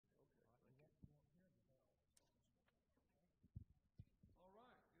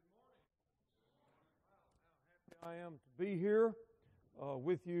I am to be here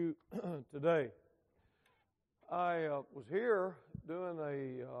with you today. I was here doing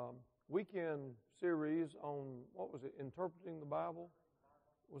a weekend series on, what was it, Interpreting the Bible?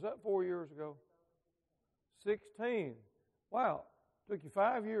 Was that 4 years ago? 16. Wow, took you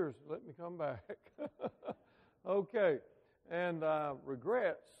 5 years to let me come back. Okay, and I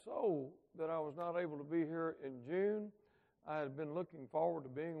regret so that I was not able to be here in June. I had been looking forward to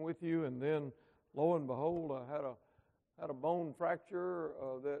being with you, and then lo and behold, I had a bone fracture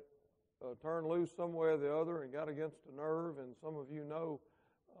that turned loose some way or the other and got against a nerve, and some of you know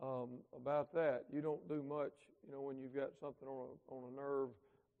about that. You don't do much, when you've got something on a nerve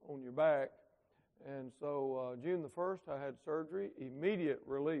on your back. And so June the 1st, I had surgery, immediate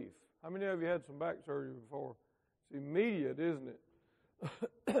relief. How many of you had some back surgery before? It's immediate, isn't it?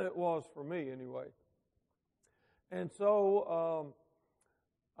 It was for me anyway. And so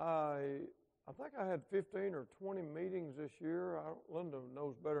I think I had 15 or 20 meetings this year. Linda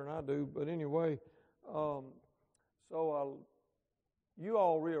knows better than I do, but anyway, you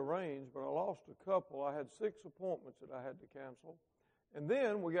all rearranged, but I lost a couple. I had 6 appointments that I had to cancel. And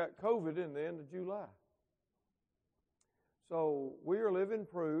then we got COVID in the end of July. So we are living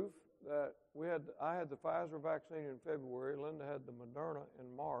proof that I had the Pfizer vaccine in February, Linda had the Moderna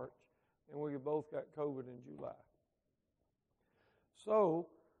in March, and we both got COVID in July. So,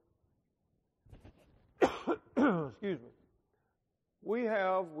 excuse me, we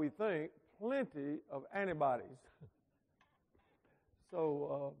think, plenty of antibodies.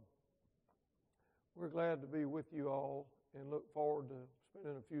 So, we're glad to be with you all and look forward to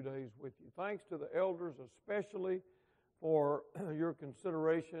spending a few days with you. Thanks to the elders especially for your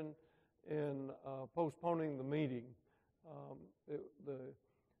consideration in postponing the meeting. The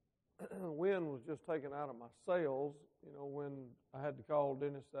wind was just taken out of my sails, when I had to call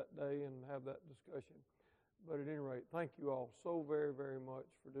Dennis that day and have that discussion. But at any rate, thank you all so very, very much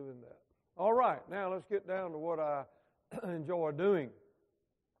for doing that. All right, now let's get down to what I enjoy doing.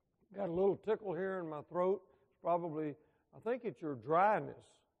 Got a little tickle here in my throat. It's probably, I think it's your dryness.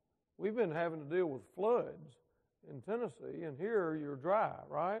 We've been having to deal with floods in Tennessee, and here you're dry,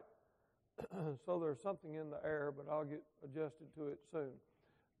 right? So there's something in the air, but I'll get adjusted to it soon.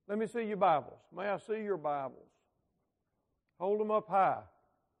 Let me see your Bibles. May I see your Bibles? Hold them up high.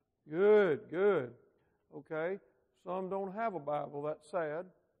 Good, good. Okay, some don't have a Bible. That's sad.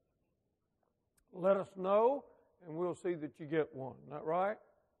 Let us know, and we'll see that you get one. Isn't that right?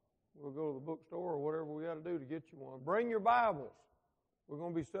 We'll go to the bookstore or whatever we got to do to get you one. Bring your Bibles. We're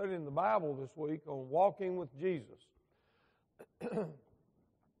going to be studying the Bible this week on walking with Jesus.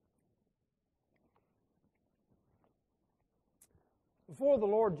 Before the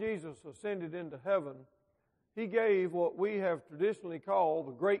Lord Jesus ascended into heaven, He gave what we have traditionally called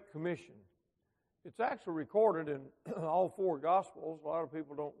the Great Commission. It's actually recorded in all 4 Gospels. A lot of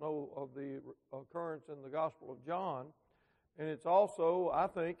people don't know of the occurrence in the Gospel of John. And it's also, I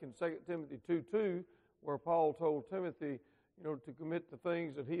think, in 2 Timothy 2:2, where Paul told Timothy, to commit the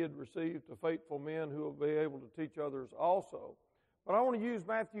things that he had received to faithful men who will be able to teach others also. But I want to use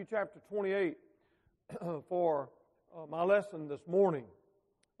Matthew chapter 28 for my lesson this morning.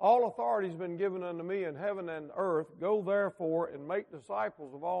 All authority has been given unto me in heaven and earth. Go therefore and make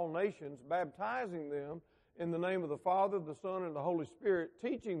disciples of all nations, baptizing them in the name of the Father, the Son, and the Holy Spirit,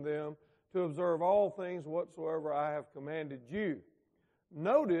 teaching them to observe all things whatsoever I have commanded you.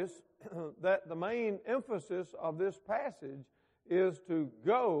 Notice that the main emphasis of this passage is to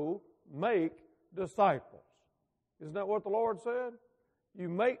go make disciples. Isn't that what the Lord said? You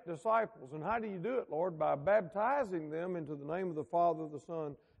make disciples. And how do you do it, Lord? By baptizing them into the name of the Father, the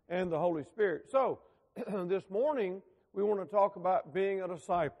Son, and the Holy Spirit. So, this morning, we want to talk about being a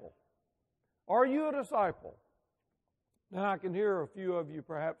disciple. Are you a disciple? Now, I can hear a few of you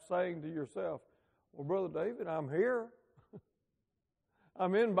perhaps saying to yourself, well, Brother David, I'm here.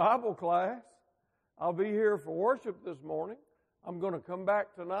 I'm in Bible class. I'll be here for worship this morning. I'm going to come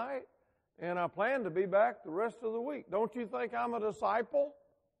back tonight, and I plan to be back the rest of the week. Don't you think I'm a disciple?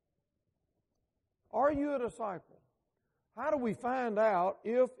 Are you a disciple? How do we find out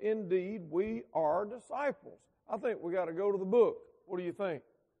if indeed we are disciples? I think we got to go to the book. What do you think?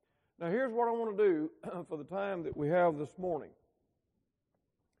 Now here's what I want to do for the time that we have this morning.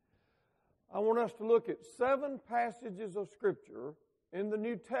 I want us to look at 7 passages of Scripture in the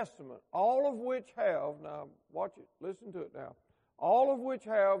New Testament, all of which have, now watch it, listen to it now, all of which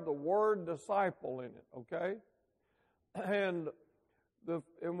have the word disciple in it, okay? And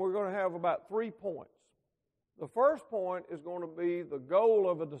we're going to have about 3 points. The first point is going to be the goal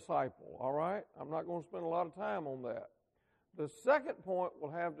of a disciple, all right? I'm not going to spend a lot of time on that. The second point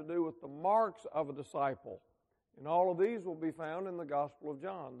will have to do with the marks of a disciple. And all of these will be found in the Gospel of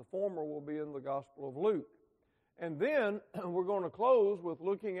John. The former will be in the Gospel of Luke. And then we're going to close with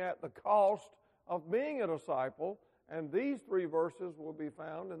looking at the cost of being a disciple, and these 3 verses will be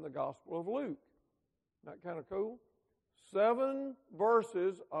found in the Gospel of Luke. Isn't that kind of cool? 7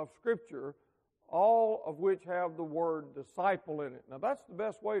 verses of Scripture, all of which have the word disciple in it. Now that's the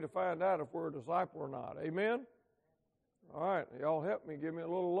best way to find out if we're a disciple or not. Amen? All right, y'all help me, give me a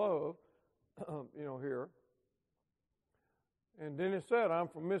little love, here. And Dennis said, I'm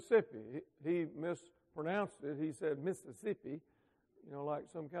from Mississippi. He mispronounced it. He said Mississippi, like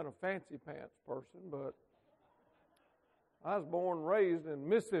some kind of fancy pants person, but I was born and raised in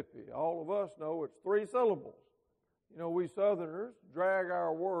Mississippi. All of us know it's 3 syllables. We Southerners drag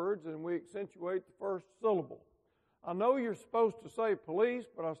our words and we accentuate the first syllable. I know you're supposed to say police,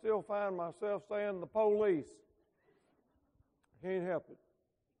 but I still find myself saying the police. Can't help it.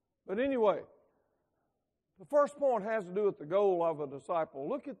 But anyway, the first point has to do with the goal of a disciple.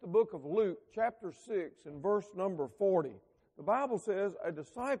 Look at the book of Luke, chapter 6, and verse number 40. The Bible says, a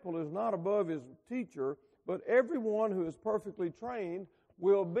disciple is not above his teacher, but everyone who is perfectly trained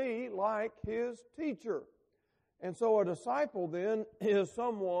will be like his teacher. And so a disciple then is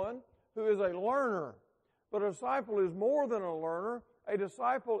someone who is a learner. But a disciple is more than a learner. A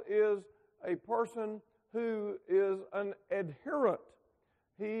disciple is a person who is an adherent.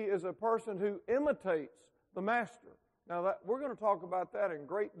 He is a person who imitates the master. Now, we're going to talk about that in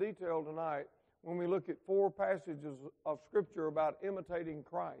great detail tonight when we look at 4 passages of Scripture about imitating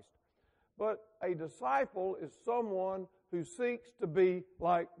Christ. But a disciple is someone who seeks to be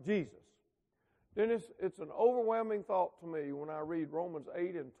like Jesus. Dennis, it's an overwhelming thought to me when I read Romans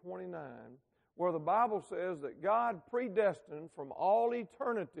 8 and 29, where the Bible says that God predestined from all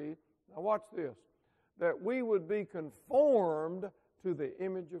eternity, now watch this, that we would be conformed to the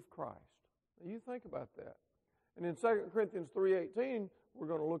image of Christ. Now you think about that. And in 2 Corinthians 3:18, we're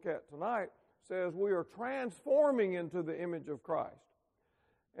going to look at tonight, says we are transforming into the image of Christ.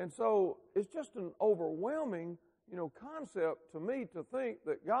 And so it's just an overwhelming, concept to me to think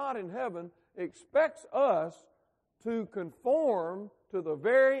that God in heaven expects us to conform to the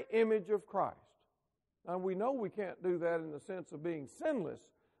very image of Christ. Now we know we can't do that in the sense of being sinless,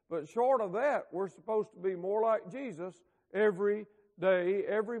 but short of that, we're supposed to be more like Jesus every day,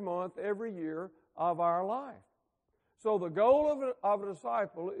 every month, every year of our life. So the goal of a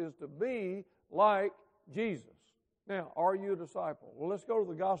disciple is to be like Jesus. Now, are you a disciple? Well, let's go to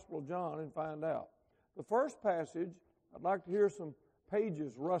the Gospel of John and find out. The first passage, I'd like to hear some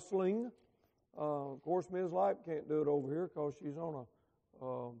pages rustling. Of course, Ms. Light can't do it over here because she's on a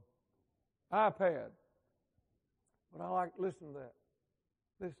iPad. But I like to listen to that.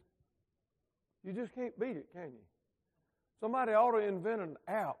 Listen. You just can't beat it, can you? Somebody ought to invent an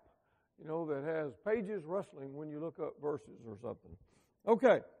app, that has pages rustling when you look up verses or something.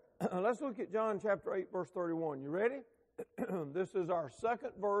 Okay, let's look at John chapter 8, verse 31. You ready? This is our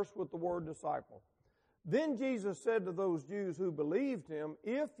second verse with the word disciple. Then Jesus said to those Jews who believed him,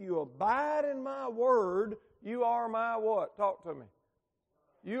 if you abide in my word, you are my what? Talk to me.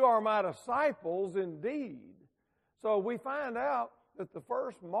 You are my disciples indeed. So we find out that the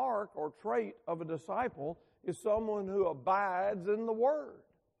first mark or trait of a disciple is someone who abides in the word.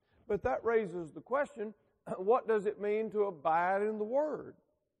 But that raises the question, what does it mean to abide in the word?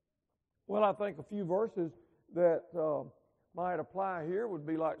 Well, I think a few verses that might apply here would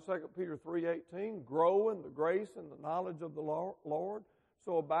be like 2 Peter 3:18, grow in the grace and the knowledge of the Lord.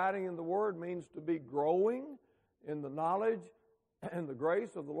 So abiding in the word means to be growing in the knowledge and the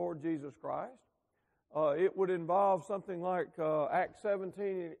grace of the Lord Jesus Christ. It would involve something like Acts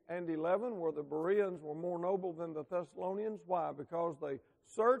 17 and 11, where the Bereans were more noble than the Thessalonians. Why? Because they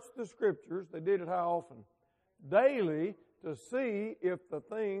searched the Scriptures. They did it how often? Daily, to see if the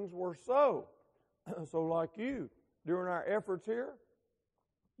things were so. So like you, during our efforts here,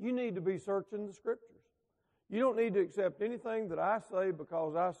 you need to be searching the Scriptures. You don't need to accept anything that I say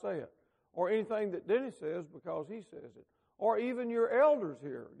because I say it, or anything that Dennis says because he says it, or even your elders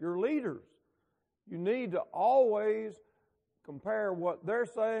here, your leaders. You need to always compare what they're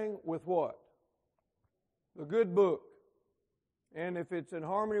saying with what? The good book. And if it's in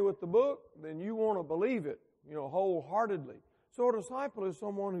harmony with the book, then you want to believe it, wholeheartedly. So a disciple is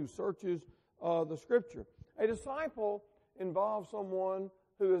someone who searches the Scripture. A disciple involves someone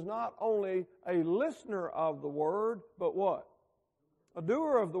who is not only a listener of the Word, but what? A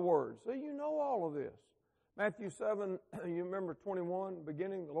doer of the Word. See, you know all of this. Matthew 7, you remember 21,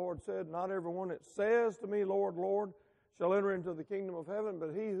 beginning, the Lord said, not everyone that says to me, Lord, Lord, shall enter into the kingdom of heaven, but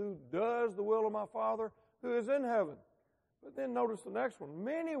he who does the will of my Father who is in heaven. But then notice the next one.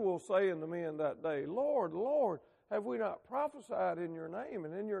 Many will say unto me in that day, Lord, Lord, have we not prophesied in your name,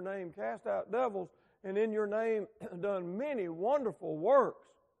 and in your name cast out devils, and in your name done many wonderful works?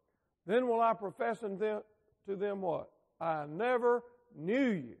 Then will I profess to them what? I never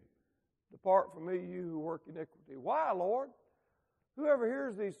knew you. Depart from me, you who work iniquity. Why, Lord? Whoever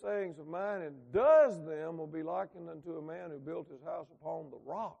hears these sayings of mine and does them will be likened unto a man who built his house upon the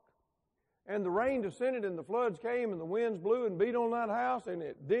rock. And the rain descended, and the floods came, and the winds blew and beat on that house, and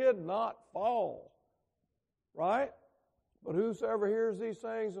it did not fall. Right? But whosoever hears these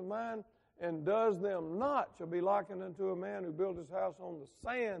sayings of mine and does them not shall be likened unto a man who built his house on the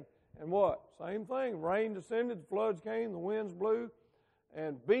sand. And what? Same thing. Rain descended, floods came, the winds blew,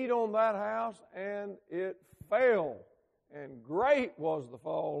 and beat on that house, and it fell. And great was the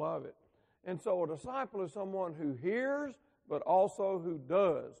fall of it. And so a disciple is someone who hears, but also who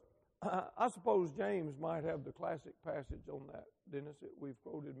does. I suppose James might have the classic passage on that, Dennis, that we've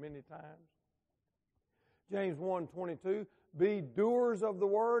quoted many times. James 1:22, be doers of the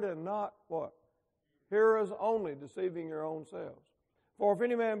word and not what? Hearers only, deceiving your own selves. For if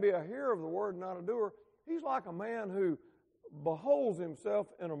any man be a hearer of the word and not a doer, he's like a man who beholds himself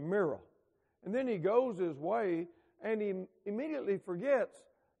in a mirror. And then he goes his way and he immediately forgets,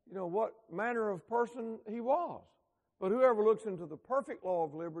 what manner of person he was. But whoever looks into the perfect law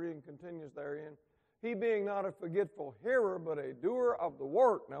of liberty and continues therein, he being not a forgetful hearer, but a doer of the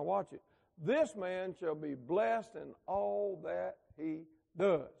work. Now watch it. This man shall be blessed in all that he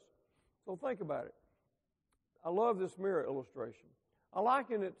does. So think about it. I love this mirror illustration. I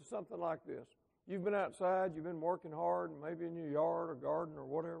liken it to something like this. You've been outside, you've been working hard, maybe in your yard or garden or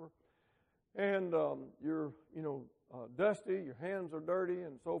whatever, and you're, dusty, your hands are dirty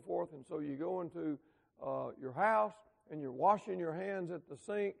and so forth, and so you go into your house and you're washing your hands at the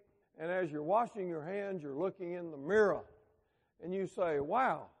sink, and as you're washing your hands, you're looking in the mirror, and you say,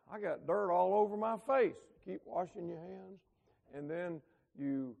 wow, I got dirt all over my face. Keep washing your hands, and then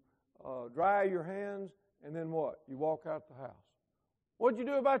you dry your hands, and then what? You walk out the house. What'd you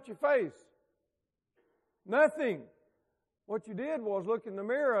do about your face? Nothing. What you did was look in the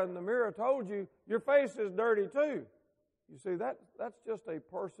mirror, and the mirror told you your face is dirty too. You see, that's just a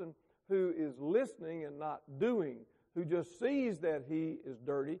person who is listening and not doing, who just sees that he is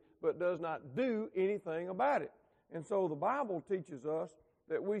dirty but does not do anything about it. And so the Bible teaches us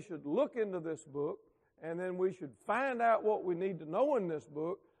that we should look into this book, and then we should find out what we need to know in this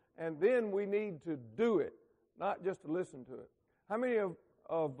book, and then we need to do it, not just to listen to it. How many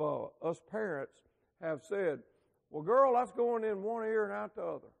of us parents have said, well, girl, that's going in one ear and out the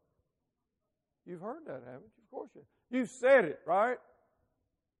other? You've heard that, haven't you? Of course you have. You've said it, right?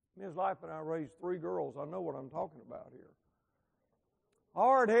 Ms. Life and I raised 3 girls. I know what I'm talking about here.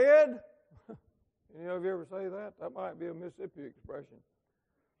 Hard head. Any of you ever say that? That might be a Mississippi expression.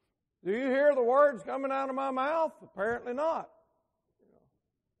 Do you hear the words coming out of my mouth? Apparently not.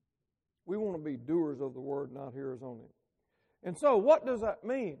 We want to be doers of the word, not hearers only. And so what does that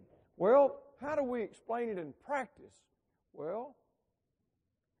mean? Well, how do we explain it in practice? Well,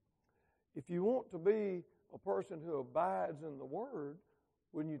 if you want to be a person who abides in the Word,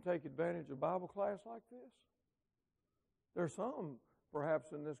 wouldn't you take advantage of Bible class like this? There's some,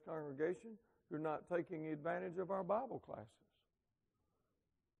 perhaps, in this congregation who are not taking advantage of our Bible classes.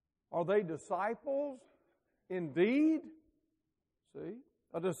 Are they disciples indeed? See?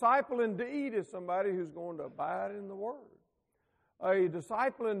 A disciple indeed is somebody who's going to abide in the Word. A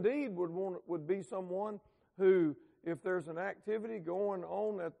disciple indeed would be someone who, if there's an activity going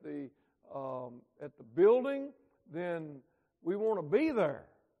on at the building, then we want to be there.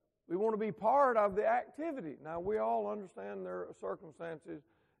 We want to be part of the activity. Now, we all understand there are circumstances,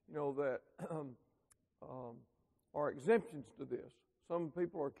 that are exemptions to this. Some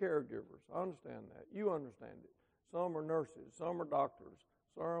people are caregivers. I understand that. You understand it. Some are nurses. Some are doctors.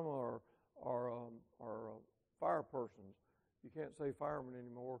 Some are fire persons. You can't say fireman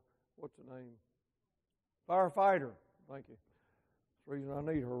anymore. What's the name? Firefighter. Thank you. That's the reason I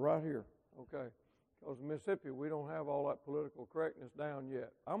need her right here. Okay. Because in Mississippi, we don't have all that political correctness down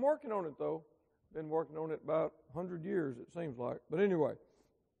yet. I'm working on it, though. Been working on it about 100 years, it seems like. But anyway,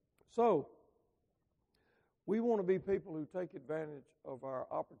 so we want to be people who take advantage of our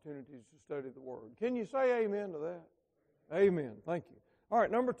opportunities to study the Word. Can you say amen to that? Amen. Thank you. All right,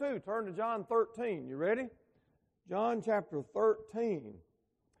 number 2, turn to John 13. You ready? John chapter 13.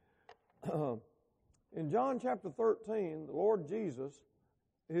 In John chapter 13, the Lord Jesus,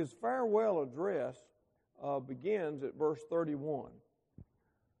 his farewell address begins at verse 31.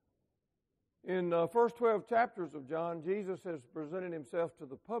 In the first 12 chapters of John, Jesus has presented himself to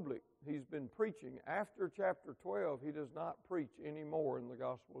the public. He's been preaching. After chapter 12, he does not preach anymore in the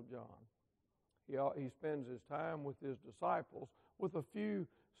Gospel of John. He spends his time with his disciples with a few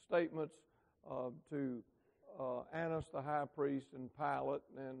statements to Annas the high priest and Pilate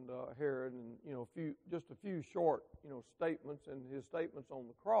and Herod, and just a few short statements and his statements on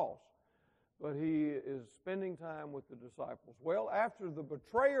the cross. But he is spending time with the disciples. Well, after the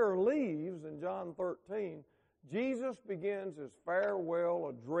betrayer leaves in John 13, Jesus begins his farewell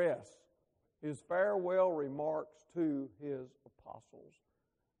address, his farewell remarks to his apostles,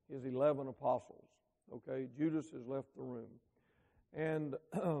 his 11 apostles. Okay, Judas has left the room. And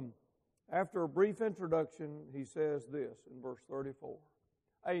after a brief introduction, he says this in verse 34.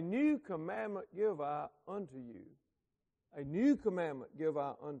 A new commandment give I unto you. A new commandment give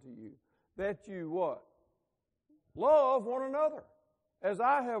I unto you, that you what? Love one another. As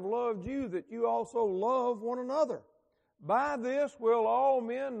I have loved you, that you also love one another. By this will all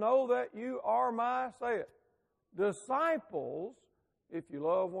men know that you are my, say it, disciples, if you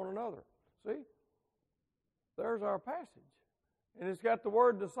love one another. See? There's our passage. And it's got the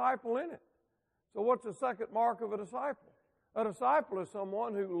word disciple in it. So what's the second mark of a disciple? A disciple is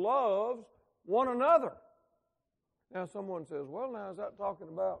someone who loves one another. Now someone says, well, now is that talking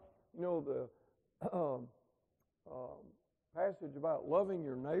about, the passage about loving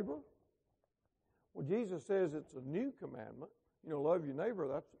your neighbor? Well, Jesus says it's a new commandment. Love your neighbor.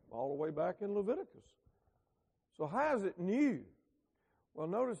 That's all the way back in Leviticus. So how is it new? Well,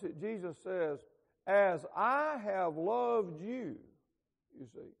 notice that Jesus says, as I have loved you, you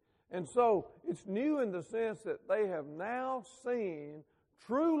see. And so it's new in the sense that they have now seen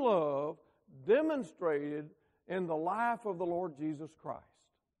true love demonstrated in the life of the Lord Jesus Christ.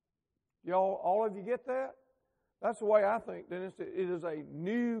 Y'all, all of you get that? That's the way I think, Dennis. It is a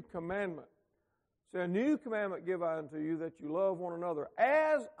new commandment. See, a new commandment give I unto you, that you love one another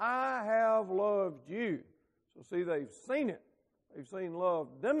as I have loved you. So see, they've seen it. They've seen love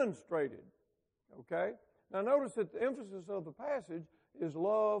demonstrated. Okay? Now notice that the emphasis of the passage is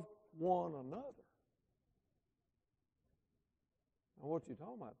love one another. Now what you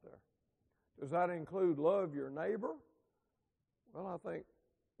talking about there? Does that include love your neighbor? Well, I think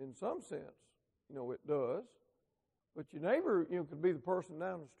in some sense, it does. But your neighbor, could be the person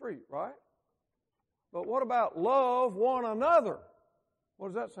down the street, right? But what about love one another? What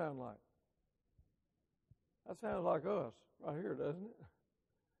does that sound like? That sounds like us right here, doesn't it?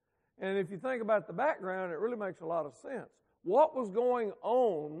 And if you think about the background, it really makes a lot of sense. What was going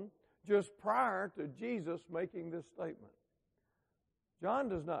on just prior to Jesus making this statement? John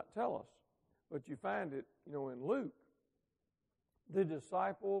does not tell us, but you find it, in Luke. The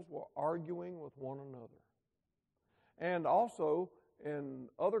disciples were arguing with one another. And also, in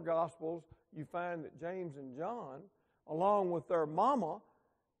other Gospels, you find that James and John, along with their mama,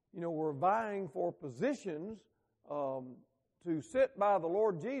 were vying for positions to sit by the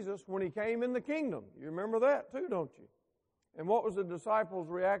Lord Jesus when He came in the kingdom. You remember that too, don't you? And what was the disciples'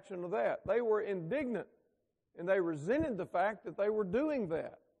 reaction to that? They were indignant, and they resented the fact that they were doing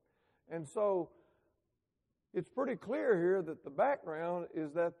that. And so, it's pretty clear here that the background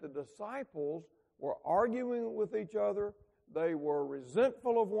is that the disciples were arguing with each other. They were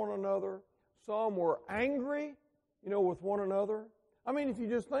resentful of one another. Some were angry, with one another. I mean, if you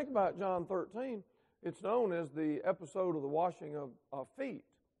just think about John 13, it's known as the episode of the washing of feet.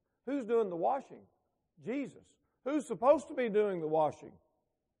 Who's doing the washing? Jesus. Who's supposed to be doing the washing?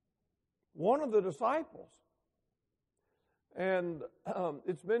 One of the disciples. And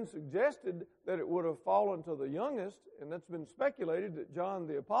it's been suggested that it would have fallen to the youngest, and that's been speculated that John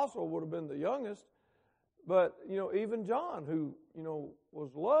the Apostle would have been the youngest. But, even John, who,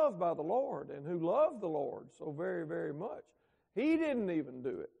 was loved by the Lord and who loved the Lord so very, very much, he didn't even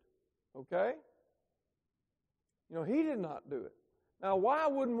do it. Okay? He did not do it. Now, why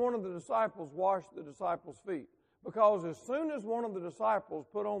wouldn't one of the disciples wash the disciples' feet? Because as soon as one of the disciples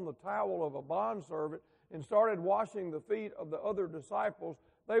put on the towel of a bondservant and started washing the feet of the other disciples,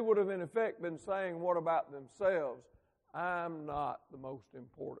 they would have in effect been saying, what about themselves? I'm not the most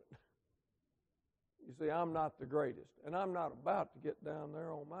important. You see, I'm not the greatest. And I'm not about to get down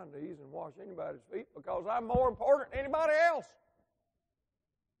there on my knees and wash anybody's feet because I'm more important than anybody else.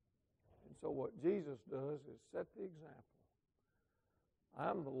 And so what Jesus does is set the example.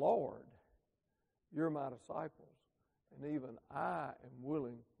 I'm the Lord. You're my disciples. And even I am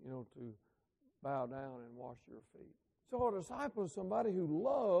willing, to bow down and wash your feet. So a disciple is somebody who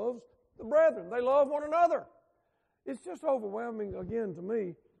loves the brethren. They love one another. It's just overwhelming, again, to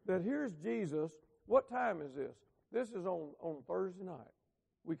me, that here's Jesus. What time is this? This is on Thursday night.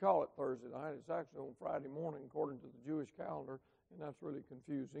 We call it Thursday night. It's actually on Friday morning, according to the Jewish calendar, and that's really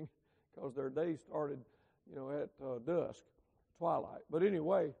confusing because their day started, at dusk, twilight. But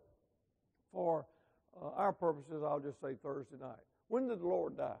anyway, For our purposes, I'll just say Thursday night. When did the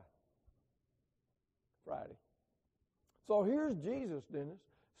Lord die? Friday. So here's Jesus, Dennis,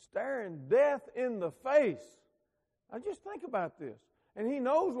 staring death in the face. Now just think about this. And He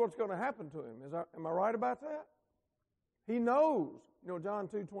knows what's going to happen to Him. Am I right about that? He knows. You know, John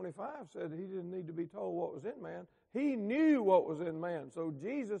 2:25 said He didn't need to be told what was in man. He knew what was in man. So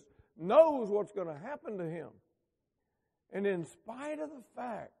Jesus knows what's going to happen to Him. And in spite of the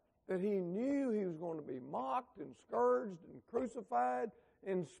fact that He knew He was going to be mocked and scourged and crucified,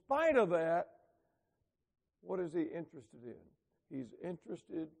 in spite of that, what is He interested in? He's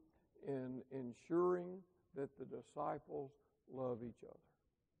interested in ensuring that the disciples love each other.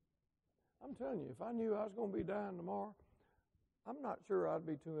 I'm telling you, if I knew I was going to be dying tomorrow, I'm not sure I'd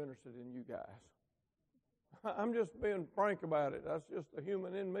be too interested in you guys. I'm just being frank about it. That's just the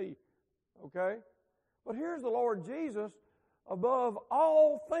human in me. Okay? But here's the Lord Jesus. Above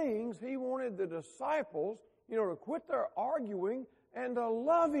all things, He wanted the disciples, to quit their arguing and to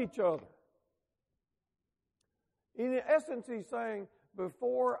love each other. In essence, He's saying,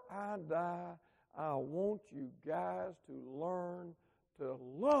 before I die, I want you guys to learn to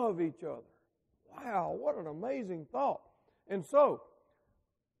love each other. Wow, what an amazing thought. And so,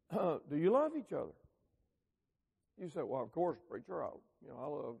 do you love each other? You say, well, of course, preacher, I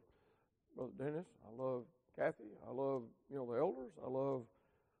love Brother Dennis. I love Kathy. I love, the elders. I love,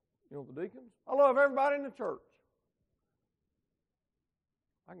 the deacons. I love everybody in the church.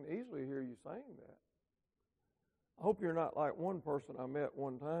 I can easily hear you saying that. I hope you're not like one person I met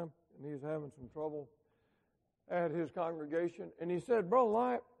one time, and he was having some trouble at his congregation. And he said, Brother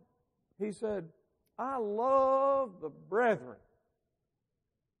Light, he said, I love the brethren.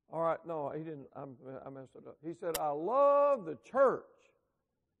 All right, no, he didn't. I messed it up. He said, I love the church.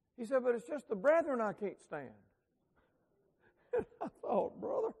 He said, but it's just the brethren I can't stand. And I thought,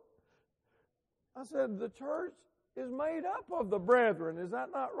 brother, I said, the church is made up of the brethren. Is that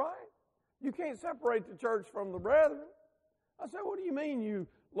not right? You can't separate the church from the brethren. I said, what do you mean you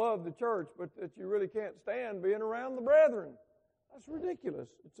love the church, but that you really can't stand being around the brethren? That's ridiculous.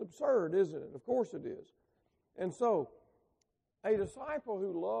 It's absurd, isn't it? Of course it is. And so, a disciple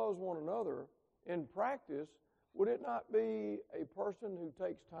who loves one another in practice, would it not be a person who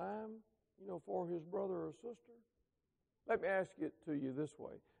takes time, for his brother or sister? Let me ask it to you this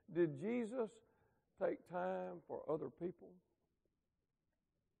way. Did Jesus take time for other people?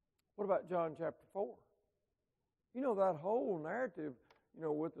 What about John chapter 4? That whole narrative,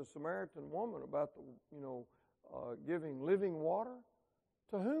 with the Samaritan woman about the, giving living water.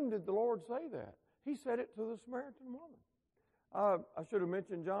 To whom did the Lord say that? He said it to the Samaritan woman. I should have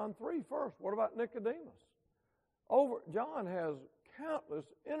mentioned John 3 first. What about Nicodemus? John has countless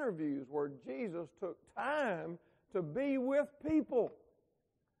interviews where Jesus took time to be with people.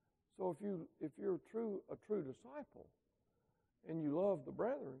 So if you're a true disciple and you love the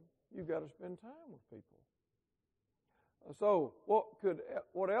brethren, you've got to spend time with people. So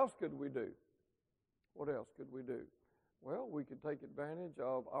what else could we do? What else could we do? Well, we could take advantage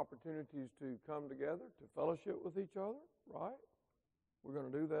of opportunities to come together, to fellowship with each other, right? We're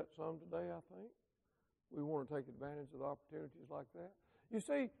going to do that some today, I think. We want to take advantage of the opportunities like that. You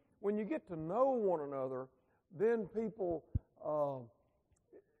see, when you get to know one another, then people,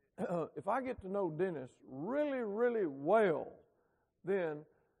 if I get to know Dennis really, really well, then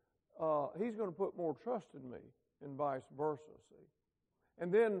he's going to put more trust in me and vice versa, see.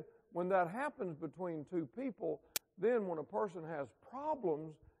 And then when that happens between two people, then when a person has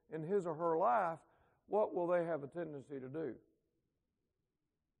problems in his or her life, what will they have a tendency to do?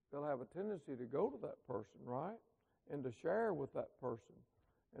 They'll have a tendency to go to that person, right? And to share with that person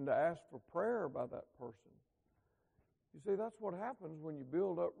and to ask for prayer by that person. You see, that's what happens when you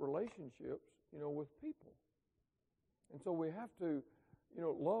build up relationships, with people. And so we have to,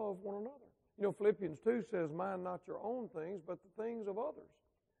 love one another. Philippians 2 says, mind not your own things, but the things of others.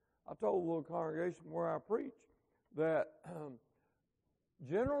 I told the little congregation where I preach that,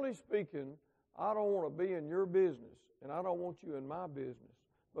 generally speaking, I don't want to be in your business, and I don't want you in my business.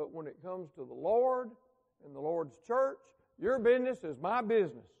 But when it comes to the Lord and the Lord's church, your business is my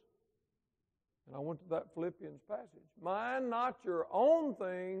business. And I went to that Philippians passage. Mind not your own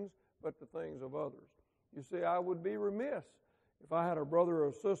things, but the things of others. You see, I would be remiss if I had a brother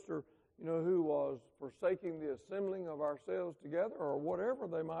or sister, who was forsaking the assembling of ourselves together or whatever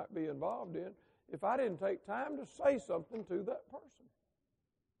they might be involved in, if I didn't take time to say something to that person.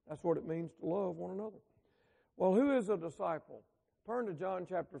 That's what it means to love one another. Well, who is a disciple? Turn to John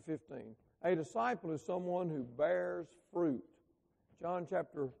chapter 15. A disciple is someone who bears fruit. John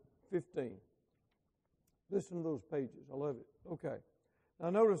chapter 15. Listen to those pages. I love it. Okay. Now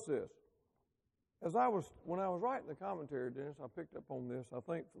notice this. when I was writing the commentary, Dennis, I picked up on this, I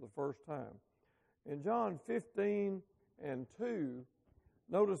think, for the first time. In John 15 and 2,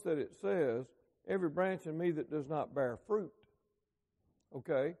 notice that it says, every branch in me that does not bear fruit.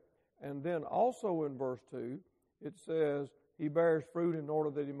 Okay? And then also in verse 2, it says, he bears fruit in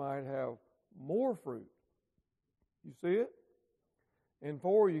order that he might have more fruit. You see it? In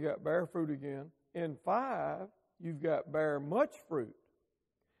 4, you got bear fruit again. In 5, you've got bear much fruit.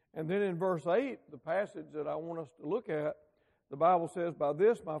 And then in verse 8, the passage that I want us to look at, the Bible says, by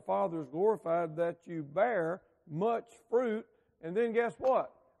this my Father is glorified that you bear much fruit. And then guess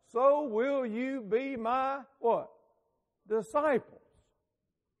what? So will you be my, what? Disciples.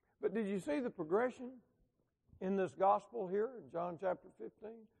 But did you see the progression in this gospel here in John chapter 15?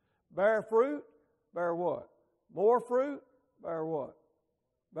 Bear fruit, bear what? More fruit, bear what?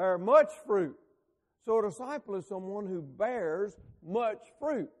 Bear much fruit. So a disciple is someone who bears much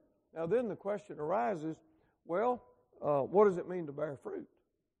fruit. Now then the question arises, well, what does it mean to bear fruit?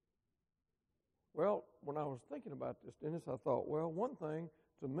 Well, when I was thinking about this, Dennis, I thought, well, one thing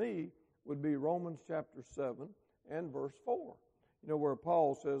to me would be Romans chapter 7 and verse 4. You know, where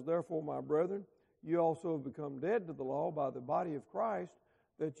Paul says, therefore, my brethren, you also have become dead to the law by the body of Christ,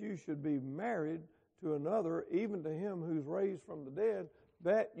 that you should be married to another, even to him who's raised from the dead,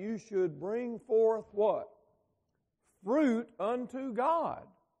 that you should bring forth what? Fruit unto God.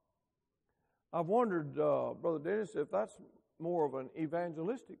 I've wondered, Brother Dennis, if that's more of an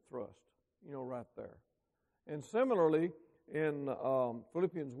evangelistic thrust, you know, right there. And similarly, in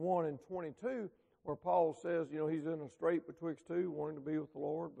Philippians 1 and 22, where Paul says, you know, he's in a strait betwixt two, wanting to be with the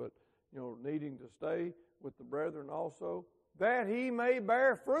Lord, but, you know, needing to stay with the brethren also, that he may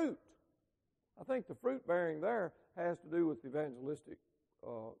bear fruit. I think the fruit bearing there has to do with evangelistic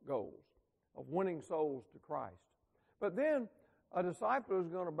goals of winning souls to Christ. But then a disciple is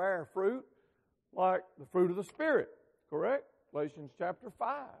going to bear fruit like the fruit of the Spirit, correct? Galatians chapter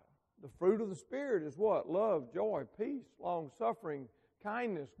 5. The fruit of the Spirit is what? Love, joy, peace, long-suffering,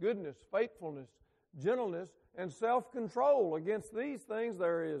 kindness, goodness, faithfulness, gentleness, and self-control. Against these things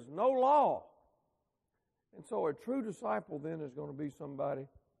there is no law. And so a true disciple then is going to be somebody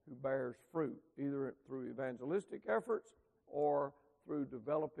who bears fruit, either through evangelistic efforts or through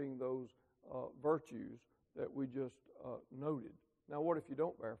developing those virtues that we just noted. Now, what if you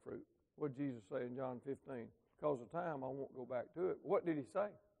don't bear fruit? What did Jesus say in John 15? Because of time, I won't go back to it. What did he say?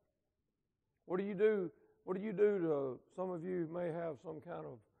 What do you do? What do you do to, some of you may have some kind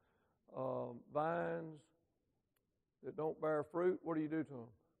of vines that don't bear fruit. What do you do to them?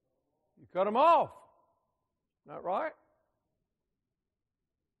 You cut them off. Not right?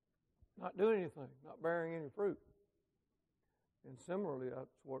 Not doing anything, not bearing any fruit. And similarly,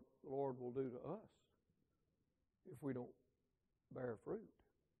 that's what the Lord will do to us if we don't bear fruit.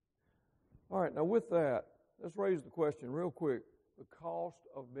 All right, now with that, let's raise the question real quick, the cost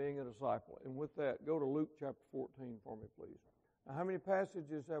of being a disciple. And with that, go to Luke chapter 14 for me, please. Now, how many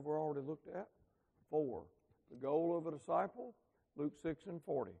passages have we already looked at? 4. The goal of a disciple, Luke 6 and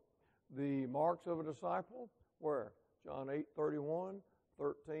 40. The marks of a disciple, where? John 8:31,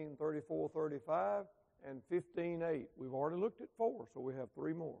 13:34-35, and 15:8. We've already looked at 4, so we have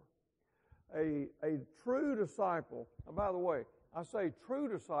 3 more. A true disciple, and by the way, I say true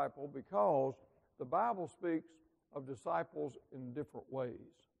disciple because the Bible speaks of disciples in different ways.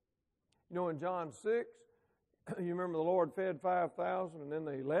 You know, in John 6, you remember the Lord fed 5,000 and then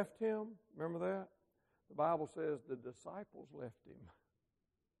they left him? Remember that? The Bible says the disciples left him.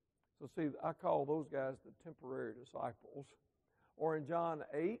 So see, I call those guys the temporary disciples. Or in John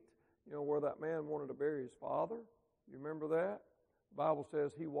 8, you know, where that man wanted to bury his father. You remember that? The Bible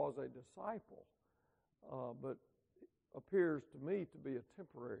says he was a disciple, but appears to me to be a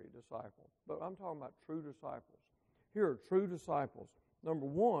temporary disciple. But I'm talking about true disciples. Here are true disciples. Number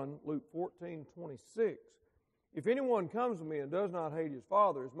 1, Luke 14:26. If anyone comes to me and does not hate his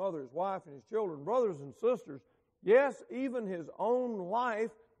father, his mother, his wife, and his children, brothers and sisters, yes, even his own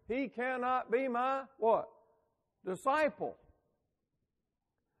life, he cannot be my, what? Disciple.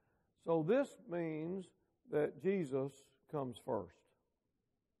 So this means that Jesus comes first.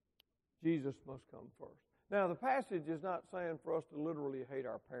 Jesus must come first. Now, the passage is not saying for us to literally hate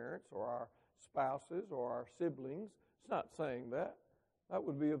our parents or our spouses or our siblings. It's not saying that. That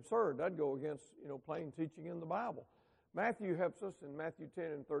would be absurd. That'd go against, you know, plain teaching in the Bible. Matthew helps us in Matthew 10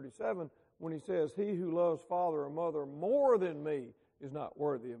 and 37 when he says, he who loves father or mother more than me is not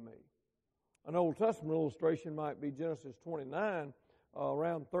worthy of me. An Old Testament illustration might be Genesis 29,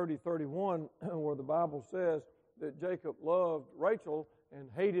 around 30-31, where the Bible says that Jacob loved Rachel and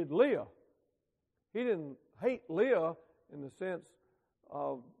hated Leah. He didn't hate Leah in the sense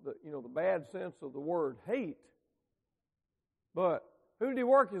of the bad sense of the word hate. But who did he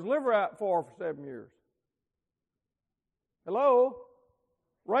work his liver out for 7 years? Hello?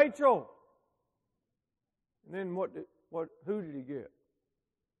 Rachel. And then who did he get?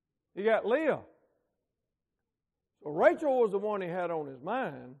 He got Leah. So Rachel was the one he had on his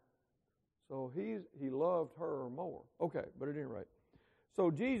mind. So he loved her more. Okay, but at any rate. So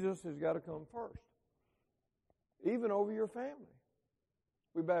Jesus has got to come first. Even over your family.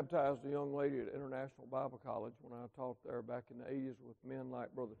 We baptized a young lady at International Bible College when I taught there back in the 80s with men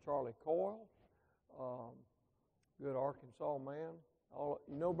like Brother Charlie Coyle, good Arkansas man.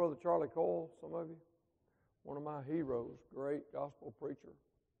 You know Brother Charlie Coyle, some of you? One of my heroes, great gospel preacher.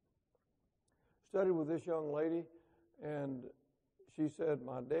 Studied with this young lady, and she said,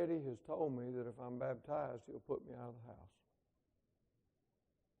 my daddy has told me that if I'm baptized, he'll put me out of the house.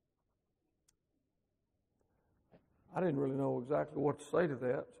 I didn't really know exactly what to say to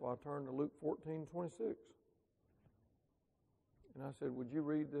that, so I turned to Luke 14:26. And I said, would you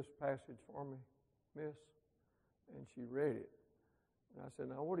read this passage for me, miss? And she read it. And I said,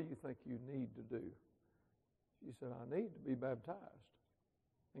 now what do you think you need to do? She said, I need to be baptized.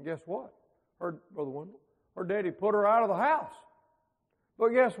 And guess what? Brother Wendell, her daddy put her out of the house. But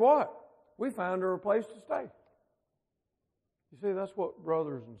guess what? We found her a place to stay. You see, that's what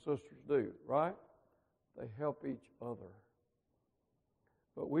brothers and sisters do, right? They help each other.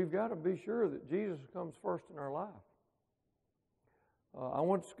 But we've got to be sure that Jesus comes first in our life. I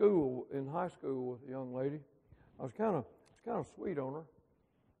went to school, in high school, with a young lady. I was kind of sweet on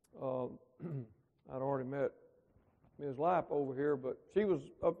her. I'd already met Ms. Lapp over here, but she was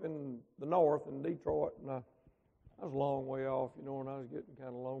up in the north in Detroit, and I was a long way off, and I was getting kind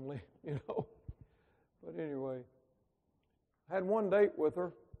of lonely, But anyway, I had one date with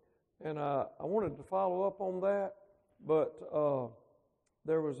her, and I wanted to follow up on that, but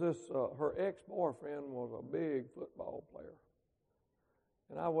there was this, her ex-boyfriend was a big football player,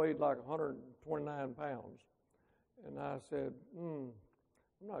 and I weighed like 129 pounds, and I said, I'm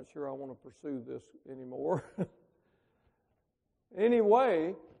not sure I want to pursue this anymore.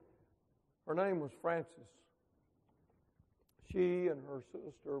 Anyway, her name was Frances. She and her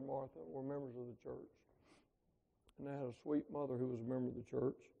sister, Martha, were members of the church. And they had a sweet mother who was a member of the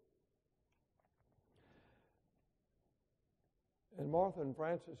church. And Martha and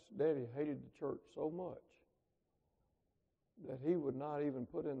Frances' daddy hated the church so much that he would not even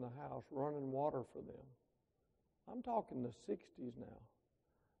put in the house running water for them. I'm talking the 60s now.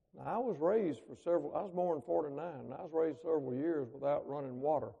 Now, I was born in 49, and I was raised several years without running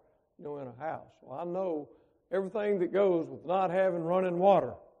water, in a house. So I know everything that goes with not having running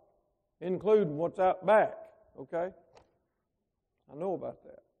water, including what's out back, okay? I know about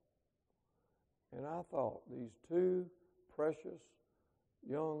that. And I thought these two precious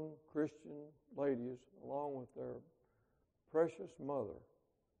young Christian ladies, along with their precious mother,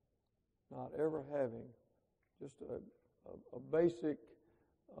 not ever having just a basic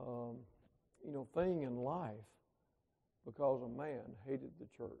thing in life because a man hated the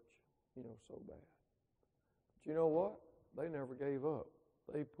church, so bad. But you know what? They never gave up.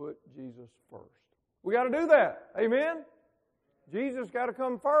 They put Jesus first. We got to do that. Amen? Jesus got to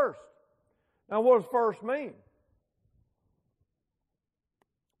come first. Now, what does first mean?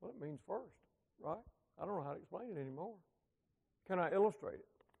 Well, it means first, right? I don't know how to explain it anymore. Can I illustrate it?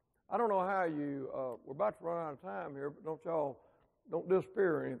 I don't know how we're about to run out of time here, but don't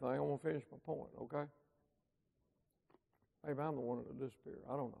disappear or anything. I want to finish my point, okay? Maybe I'm the one that'll disappear.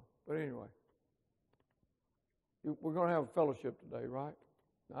 I don't know. But anyway, we're going to have a fellowship today, right?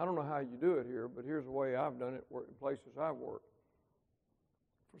 Now, I don't know how you do it here, but here's the way I've done it in places I've worked.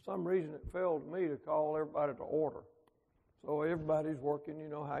 For some reason, it failed me to call everybody to order. So everybody's working,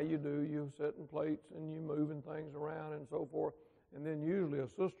 how you do. You setting plates and you moving things around and so forth. And then usually a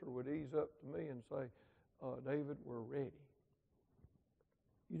sister would ease up to me and say, David, we're ready.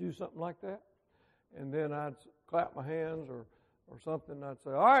 You do something like that? And then I'd clap my hands or something. I'd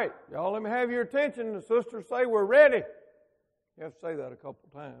say, all right, y'all, let me have your attention. The sisters say we're ready. You have to say that a couple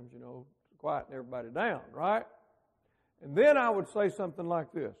times, to quieten everybody down, right? And then I would say something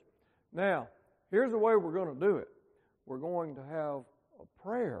like this. Now, here's the way we're going to do it. We're going to have a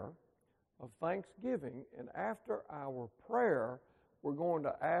prayer of thanksgiving, and after our prayer, we're going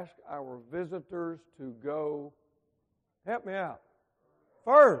to ask our visitors to go, help me out,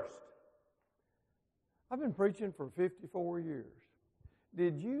 first. I've been preaching for 54 years.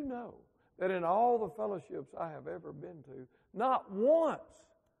 Did you know that in all the fellowships I have ever been to, not once,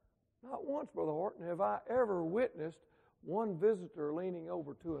 Brother Horton, have I ever witnessed one visitor leaning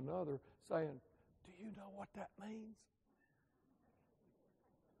over to another saying, do you know what that means?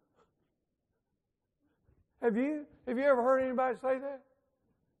 Have you? Have you ever heard anybody say that?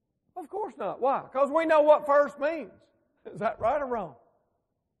 Of course not. Why? Because we know what first means. Is that right or wrong?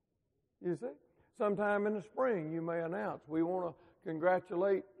 You see? Sometime in the spring you may announce, we want to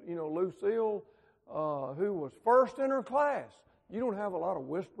congratulate, Lucille, who was first in her class. You don't have a lot of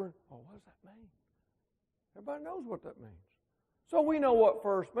whispering. Oh, what does that mean? Everybody knows what that means. So we know what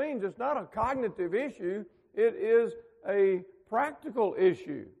first means. It's not a cognitive issue. It is a practical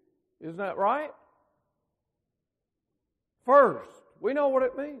issue. Isn't that right? First, we know what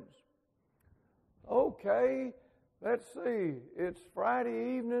it means. Okay, let's see. It's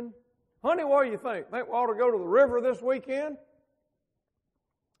Friday evening. Honey, what do you think? Think we ought to go to the river this weekend?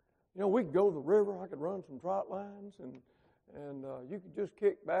 We could go to the river. I could run some trot lines, and you could just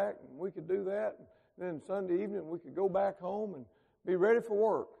kick back, and we could do that. And then Sunday evening, we could go back home and be ready for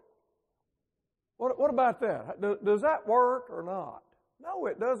work. What about that? Does that work or not? No,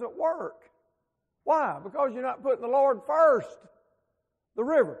 it doesn't work. Why? Because you're not putting the Lord first. The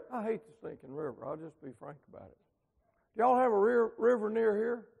river. I hate the stinking river. I'll just be frank about it. Do y'all have a river near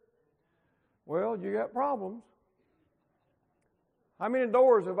here? Well, you got problems. How many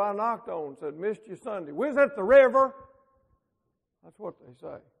doors have I knocked on and said, missed you Sunday? We's at the river. That's what they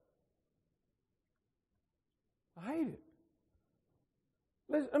say. I hate it.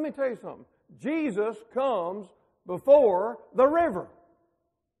 Listen, let me tell you something. Jesus comes before the river.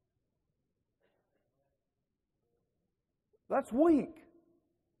 That's weak.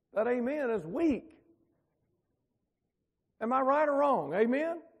 That amen is weak. Am I right or wrong?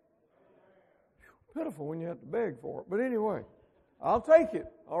 Amen? Pitiful when you have to beg for it. But anyway, I'll take it.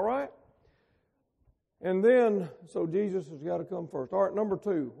 All right? And then, so Jesus has got to come first. All right, number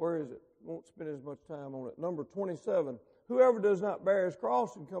 2. Where is it? Won't spend as much time on it. Number 27. Whoever does not bear his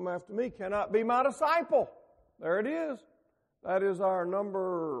cross and come after me cannot be my disciple. There it is. That is our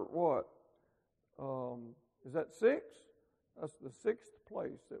number, what? Is that 6? That's the 6th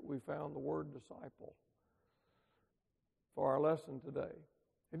place that we found the word disciple for our lesson today.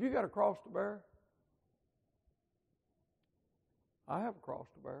 Have you got a cross to bear? I have a cross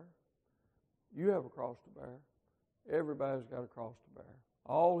to bear. You have a cross to bear. Everybody's got a cross to bear.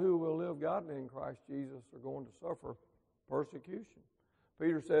 All who will live godly in Christ Jesus are going to suffer persecution.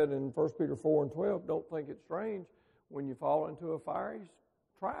 Peter said in 1 Peter 4:12, don't think it's strange when you fall into a fiery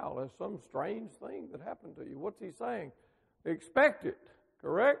trial. There's some strange thing that happened to you. What's he saying? Expect it,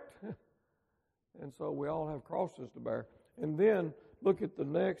 correct? And so we all have crosses to bear. And then look at the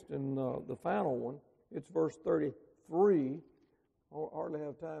next and the final one. It's verse 33. I hardly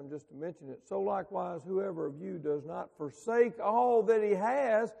have time just to mention it. So likewise, whoever of you does not forsake all that he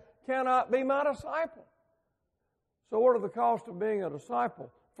has cannot be my disciple. So what are the costs of being a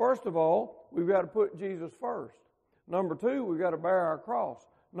disciple? First of all, we've got to put Jesus first. Number 2, we've got to bear our cross.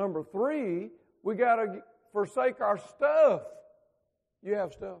 Number 3, we got to forsake our stuff. You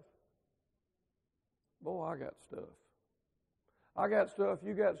have stuff? Boy, I got stuff. I got stuff,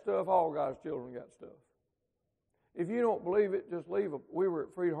 you got stuff, all God's children got stuff. If you don't believe it, just leave it. We were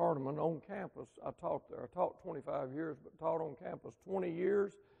at Freed Hardeman on campus. I taught there. I taught 25 years, but taught on campus 20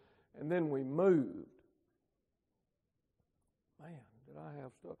 years, and then we moved. Man, did I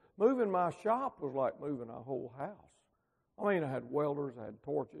have stuff. Moving my shop was like moving a whole house. I mean, I had welders, I had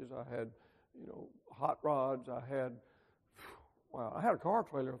torches, I had, hot rods, I had a car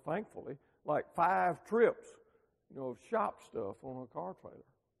trailer, thankfully, like 5 trips, of shop stuff on a car trailer.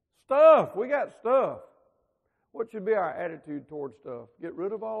 Stuff! We got stuff. What should be our attitude towards stuff? Get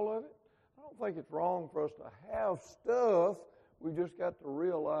rid of all of it? I don't think it's wrong for us to have stuff. We've just got to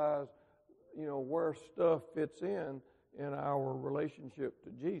realize, where stuff fits in our relationship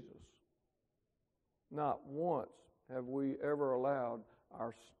to Jesus. Not once have we ever allowed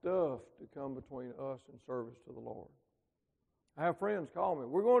our stuff to come between us and service to the Lord. I have friends call me.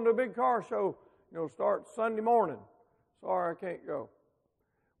 We're going to a big car show, start Sunday morning. Sorry, I can't go.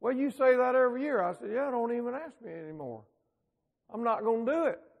 Well, you say that every year. I said, yeah, don't even ask me anymore. I'm not going to do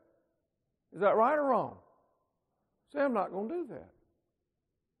it. Is that right or wrong? Say, I'm not going to do that.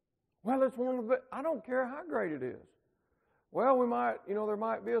 Well, it's one of the, I don't care how great it is. Well, we might, there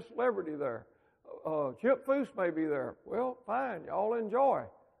might be a celebrity there. Chip Foose may be there. Well, fine, y'all enjoy.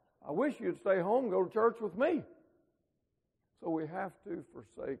 I wish you'd stay home and go to church with me. So we have to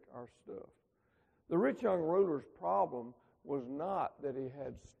forsake our stuff. The rich young ruler's problem was not that he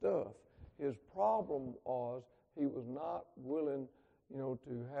had stuff. His problem was he was not willing,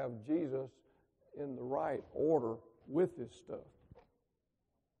 to have Jesus in the right order with his stuff.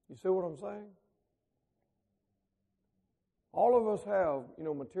 You see what I'm saying? All of us have,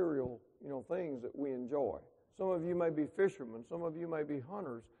 material, things that we enjoy. Some of you may be fishermen. Some of you may be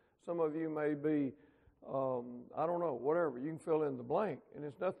hunters. Some of you may be I don't know, whatever. You can fill in the blank. And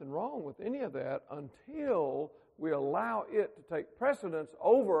there's nothing wrong with any of that until we allow it to take precedence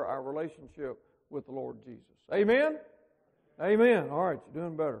over our relationship with the Lord Jesus. Amen? Amen. All right, you're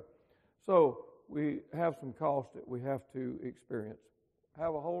doing better. So we have some cost that we have to experience. I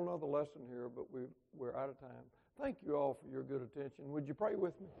have a whole other lesson here, but we're out of time. Thank you all for your good attention. Would you pray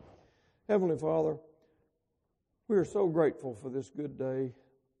with me? Heavenly Father, we are so grateful for this good day.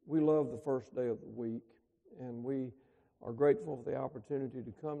 We love the first day of the week, and we are grateful for the opportunity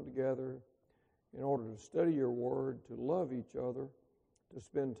to come together in order to study your word, to love each other, to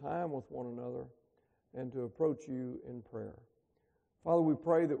spend time with one another, and to approach you in prayer. Father, we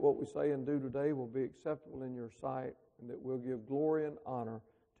pray that what we say and do today will be acceptable in your sight, and that we'll give glory and honor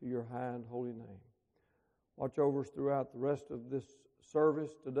to your high and holy name. Watch over us throughout the rest of this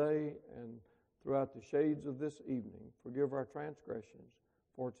service today and throughout the shades of this evening. Forgive our transgressions,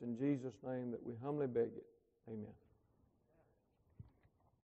 for it's in Jesus' name that we humbly beg it. Amen.